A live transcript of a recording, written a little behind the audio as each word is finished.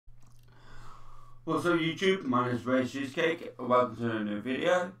What's up YouTube, my name is Ray Cheesecake, welcome to a new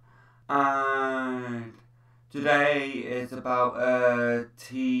video, and today is about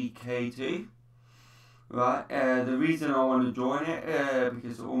TK2, right, the reason I want to join it,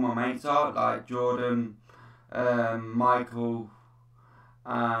 because all my mates are, like Jordan, Michael,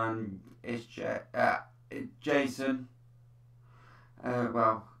 and it's Jason,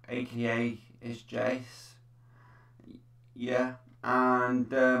 well, aka it's Jace, yeah,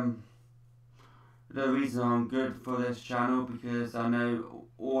 and the reason I'm good for this channel because I know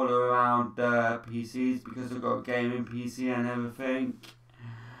all around PCs because I've got a gaming PC and everything,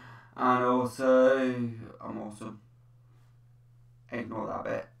 and also I'm awesome. Ignore that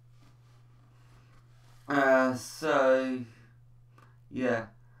bit. So yeah,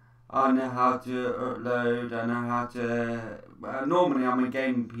 I know how to upload. I know how to. Normally I'm a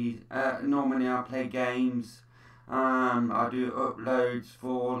gaming PC. Normally I play games. I do uploads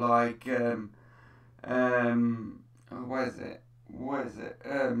for like what is it?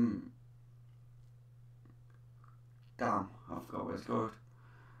 Damn, I forgot what it's called.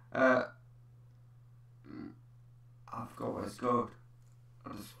 I forgot what it's called.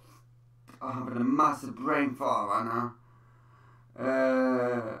 I'm having a massive brain fart right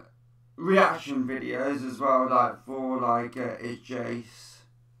now. Reaction videos as well, like for like it's Jace.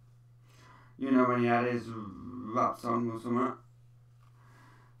 You know when he had his rap song or something.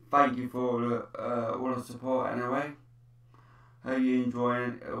 Thank you for all the support anyway. Hope you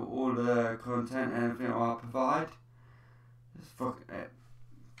enjoying all the content and everything I provide. Just fucking it.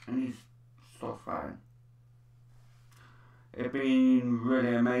 And he's stop fighting. It's been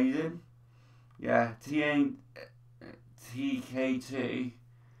really amazing. Yeah, TK2.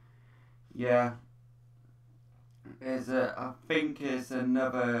 Yeah. I think it's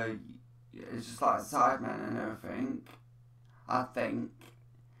another. It's just like Sidemen and everything. I think.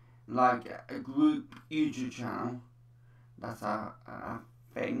 Like a group YouTube channel. That's how I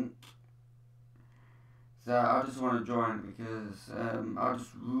think. So I just want to join because I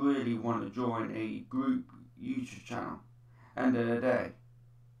just really want to join a group YouTube channel. End of the day.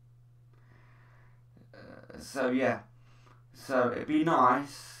 So yeah. So it'd be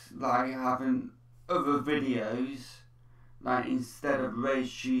nice, like having other videos, like instead of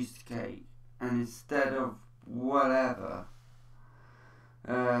Ray's Cheesecake and instead of whatever.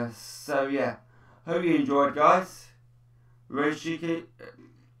 So yeah, hope you enjoyed, guys. Ray's Cheesecake.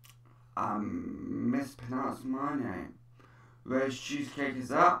 I mispronounced my name. Ray's Cheesecake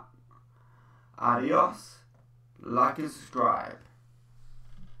is up. Adios. Like and subscribe.